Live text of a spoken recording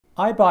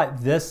I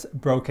bought this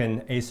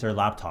broken Acer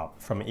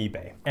laptop from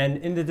eBay, and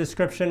in the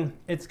description,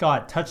 it's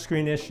got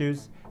touchscreen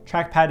issues,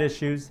 trackpad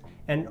issues,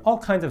 and all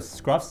kinds of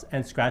scuffs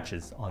and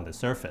scratches on the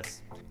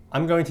surface.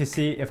 I'm going to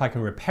see if I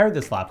can repair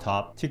this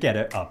laptop to get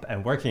it up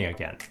and working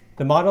again.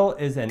 The model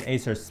is an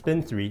Acer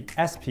Spin 3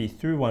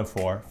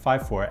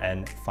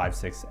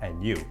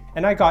 SP31454N56NU,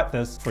 and I got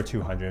this for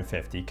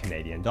 250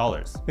 Canadian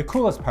dollars. The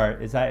coolest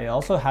part is that it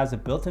also has a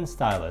built-in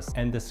stylus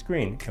and the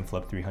screen can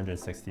flip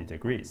 360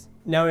 degrees.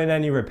 Now in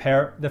any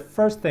repair, the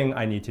first thing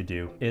I need to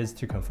do is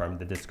to confirm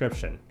the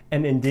description.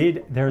 And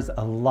indeed, there's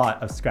a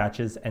lot of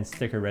scratches and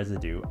sticker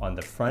residue on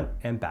the front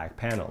and back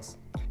panels.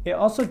 It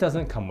also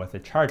doesn't come with a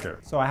charger,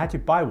 so I had to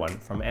buy one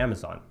from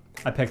Amazon.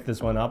 I picked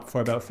this one up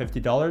for about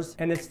 $50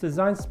 and it's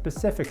designed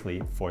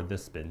specifically for the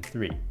Spin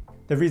 3.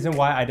 The reason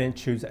why I didn't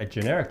choose a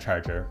generic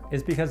charger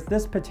is because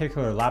this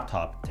particular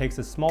laptop takes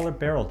a smaller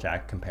barrel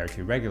jack compared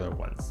to regular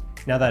ones.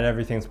 Now that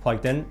everything's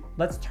plugged in,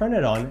 let's turn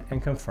it on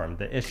and confirm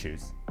the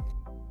issues.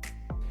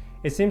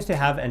 It seems to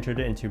have entered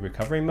it into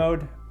recovery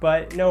mode,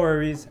 but no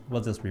worries,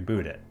 we'll just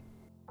reboot it.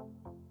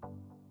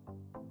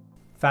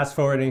 Fast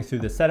forwarding through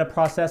the setup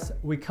process,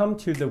 we come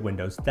to the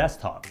Windows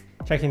desktop.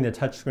 Checking the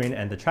touchscreen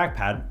and the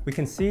trackpad, we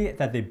can see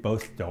that they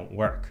both don't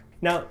work.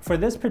 Now, for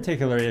this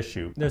particular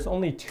issue, there's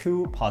only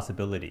two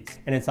possibilities,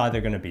 and it's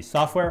either going to be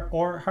software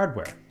or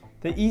hardware.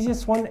 The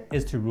easiest one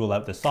is to rule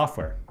out the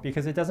software,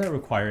 because it doesn't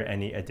require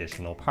any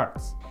additional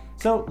parts.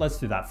 So let's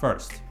do that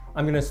first.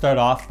 I'm going to start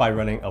off by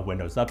running a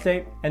Windows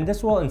update, and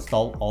this will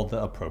install all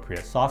the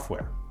appropriate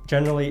software.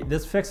 Generally,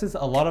 this fixes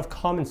a lot of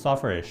common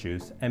software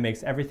issues and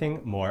makes everything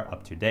more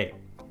up to date.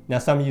 Now,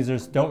 some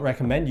users don't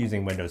recommend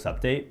using Windows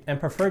Update and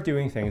prefer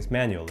doing things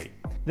manually.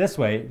 This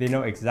way, they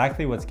know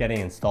exactly what's getting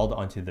installed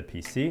onto the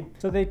PC,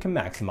 so they can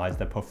maximize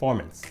the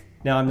performance.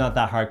 Now, I'm not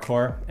that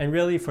hardcore, and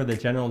really for the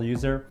general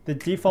user, the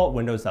default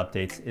Windows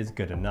updates is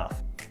good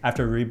enough.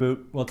 After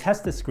reboot, we'll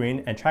test the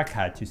screen and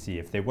trackpad to see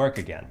if they work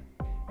again.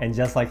 And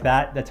just like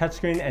that, the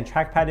touchscreen and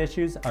trackpad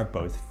issues are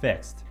both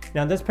fixed.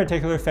 Now, this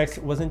particular fix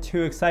wasn't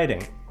too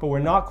exciting, but we're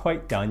not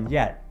quite done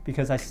yet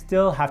because I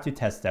still have to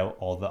test out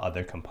all the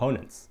other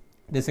components.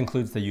 This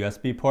includes the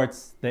USB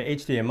ports, the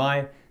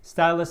HDMI,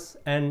 stylus,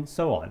 and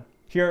so on.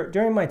 Here,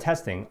 during my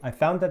testing, I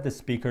found that the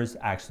speakers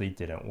actually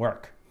didn't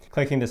work.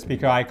 Clicking the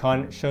speaker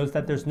icon shows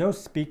that there's no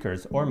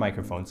speakers or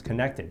microphones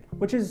connected,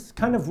 which is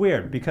kind of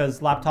weird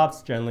because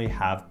laptops generally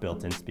have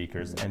built-in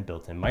speakers and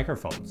built-in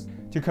microphones.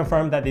 To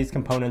confirm that these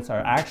components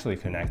are actually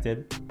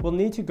connected, we'll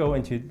need to go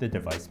into the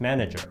device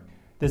manager.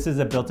 This is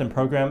a built-in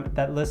program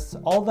that lists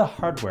all the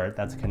hardware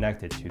that's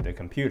connected to the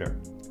computer.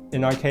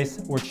 In our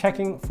case, we're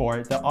checking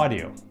for the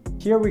audio.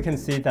 Here we can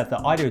see that the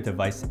audio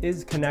device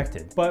is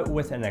connected, but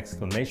with an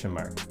exclamation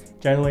mark.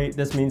 Generally,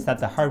 this means that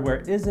the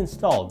hardware is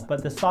installed,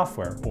 but the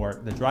software,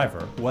 or the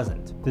driver,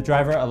 wasn't. The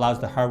driver allows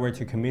the hardware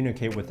to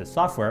communicate with the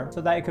software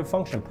so that it could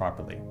function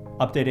properly.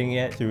 Updating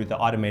it through the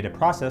automated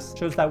process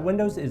shows that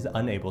Windows is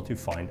unable to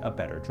find a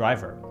better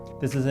driver.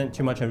 This isn't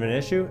too much of an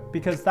issue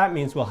because that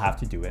means we'll have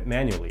to do it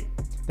manually.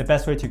 The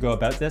best way to go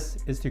about this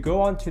is to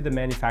go onto the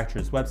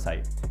manufacturer's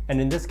website,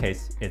 and in this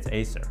case, it's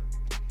Acer.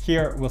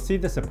 Here, we'll see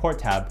the support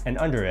tab, and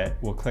under it,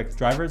 we'll click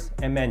drivers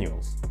and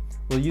manuals.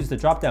 We'll use the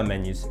drop-down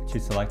menus to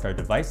select our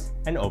device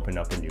and open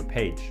up a new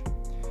page.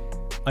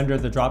 Under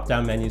the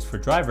drop-down menus for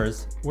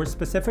drivers, we're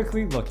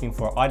specifically looking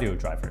for audio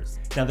drivers.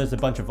 Now there's a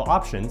bunch of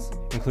options,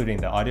 including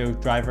the audio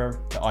driver,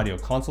 the audio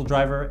console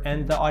driver,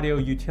 and the audio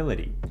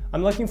utility.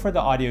 I'm looking for the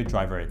audio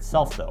driver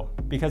itself though,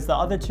 because the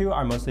other two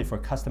are mostly for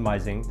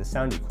customizing the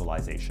sound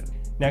equalization.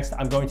 Next,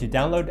 I'm going to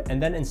download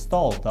and then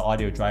install the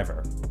audio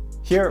driver.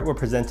 Here, we're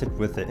presented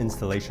with the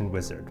installation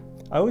wizard.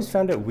 I always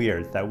found it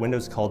weird that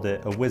Windows called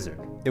it a wizard.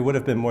 It would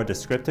have been more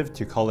descriptive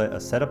to call it a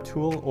setup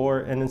tool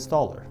or an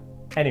installer.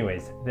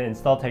 Anyways, the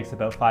install takes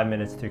about 5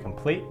 minutes to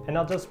complete, and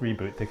I'll just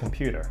reboot the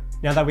computer.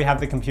 Now that we have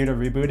the computer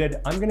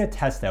rebooted, I'm going to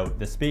test out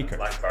the speakers.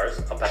 Black bars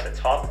up at the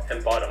top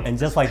and bottom. And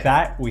just like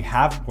that, we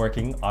have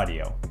working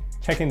audio.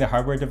 Checking the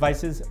hardware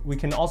devices, we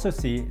can also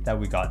see that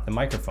we got the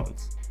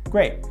microphones.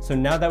 Great, so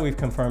now that we've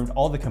confirmed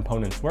all the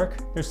components work,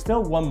 there's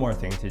still one more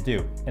thing to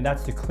do, and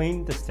that's to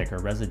clean the sticker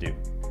residue.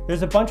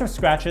 There's a bunch of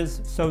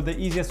scratches, so the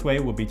easiest way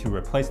will be to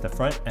replace the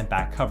front and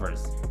back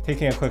covers.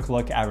 Taking a quick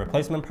look at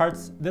replacement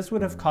parts, this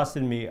would have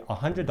costed me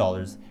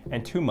 $100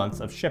 and 2 months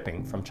of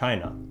shipping from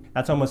China.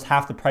 That's almost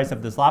half the price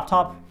of this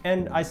laptop,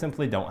 and I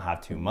simply don't have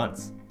 2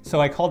 months.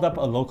 So I called up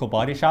a local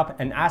body shop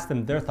and asked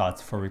them their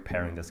thoughts for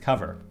repairing this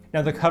cover.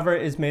 Now the cover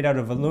is made out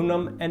of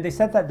aluminum, and they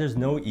said that there's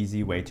no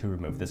easy way to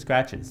remove the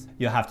scratches.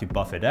 You'll have to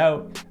buff it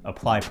out,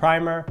 apply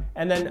primer,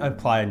 and then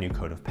apply a new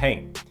coat of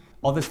paint.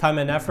 All this time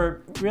and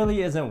effort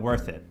really isn't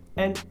worth it,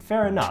 and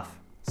fair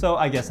enough. So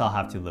I guess I'll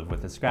have to live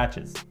with the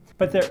scratches.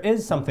 But there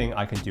is something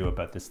I can do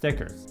about the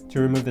stickers. To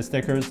remove the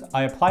stickers,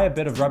 I apply a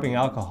bit of rubbing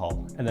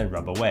alcohol and then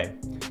rub away.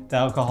 The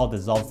alcohol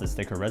dissolves the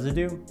sticker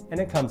residue, and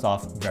it comes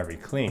off very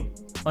clean.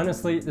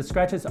 Honestly, the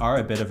scratches are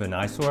a bit of an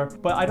eyesore,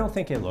 but I don't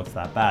think it looks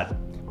that bad.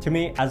 To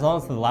me, as long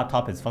as the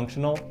laptop is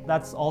functional,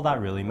 that's all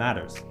that really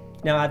matters.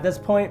 Now at this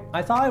point,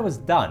 I thought I was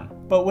done,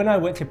 But when I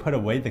went to put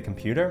away the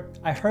computer,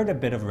 I heard a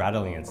bit of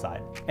rattling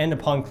inside, and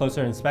upon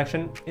closer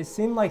inspection, it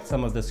seemed like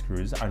some of the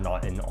screws are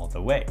not in all the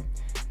way.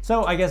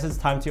 So I guess it's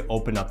time to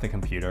open up the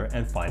computer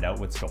and find out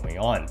what's going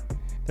on.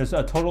 There's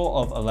a total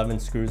of 11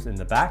 screws in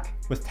the back,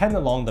 with 10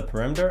 along the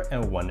perimeter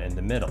and 1 in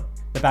the middle.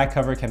 The back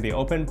cover can be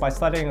opened by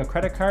sliding a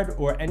credit card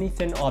or any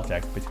thin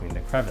object between the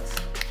crevice.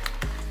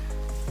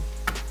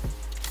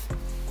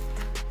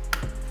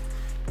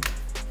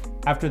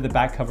 After the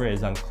back cover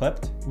is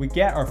unclipped, we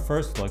get our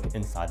first look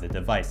inside the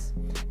device.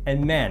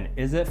 And man,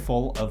 is it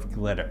full of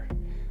glitter.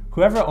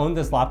 Whoever owned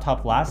this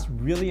laptop last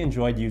really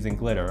enjoyed using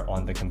glitter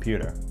on the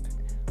computer.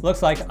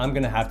 Looks like I'm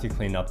gonna have to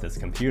clean up this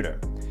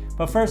computer.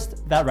 But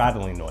first, that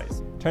rattling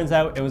noise. Turns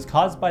out it was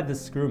caused by this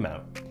screw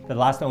mount. The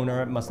last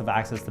owner must have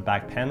accessed the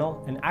back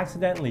panel and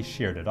accidentally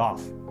sheared it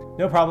off.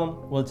 No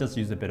problem, we'll just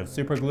use a bit of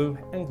super glue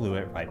and glue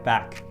it right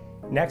back.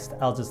 Next,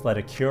 I'll just let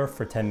it cure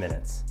for 10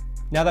 minutes.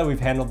 Now that we've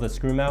handled the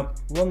screw mount,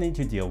 we'll need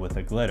to deal with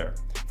the glitter.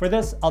 For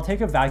this, I'll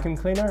take a vacuum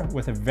cleaner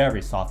with a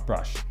very soft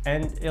brush,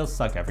 and it'll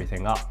suck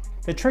everything up.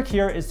 The trick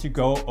here is to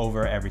go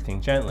over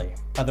everything gently,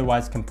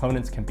 otherwise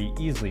components can be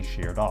easily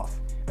sheared off.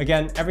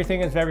 Again,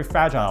 everything is very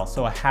fragile,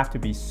 so I have to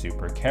be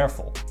super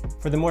careful.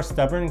 For the more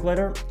stubborn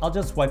glitter, I'll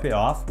just wipe it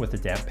off with a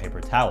damp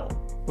paper towel.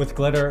 With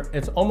glitter,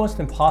 it's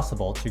almost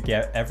impossible to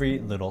get every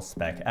little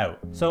speck out.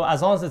 So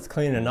as long as it's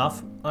clean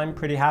enough, I'm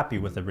pretty happy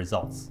with the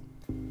results.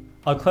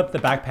 I'll clip the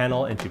back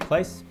panel into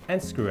place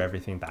and screw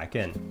everything back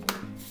in.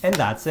 And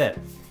that's it.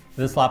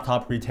 This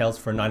laptop retails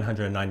for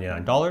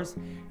 $999,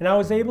 and I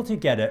was able to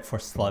get it for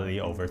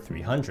slightly over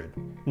 $300.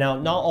 Now,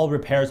 not all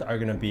repairs are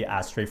going to be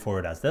as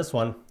straightforward as this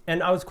one,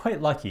 and I was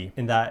quite lucky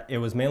in that it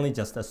was mainly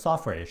just a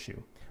software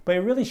issue. But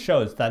it really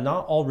shows that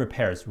not all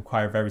repairs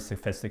require very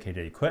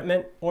sophisticated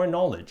equipment or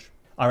knowledge.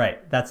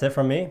 Alright, that's it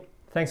from me.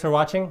 Thanks for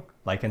watching,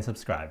 like and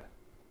subscribe.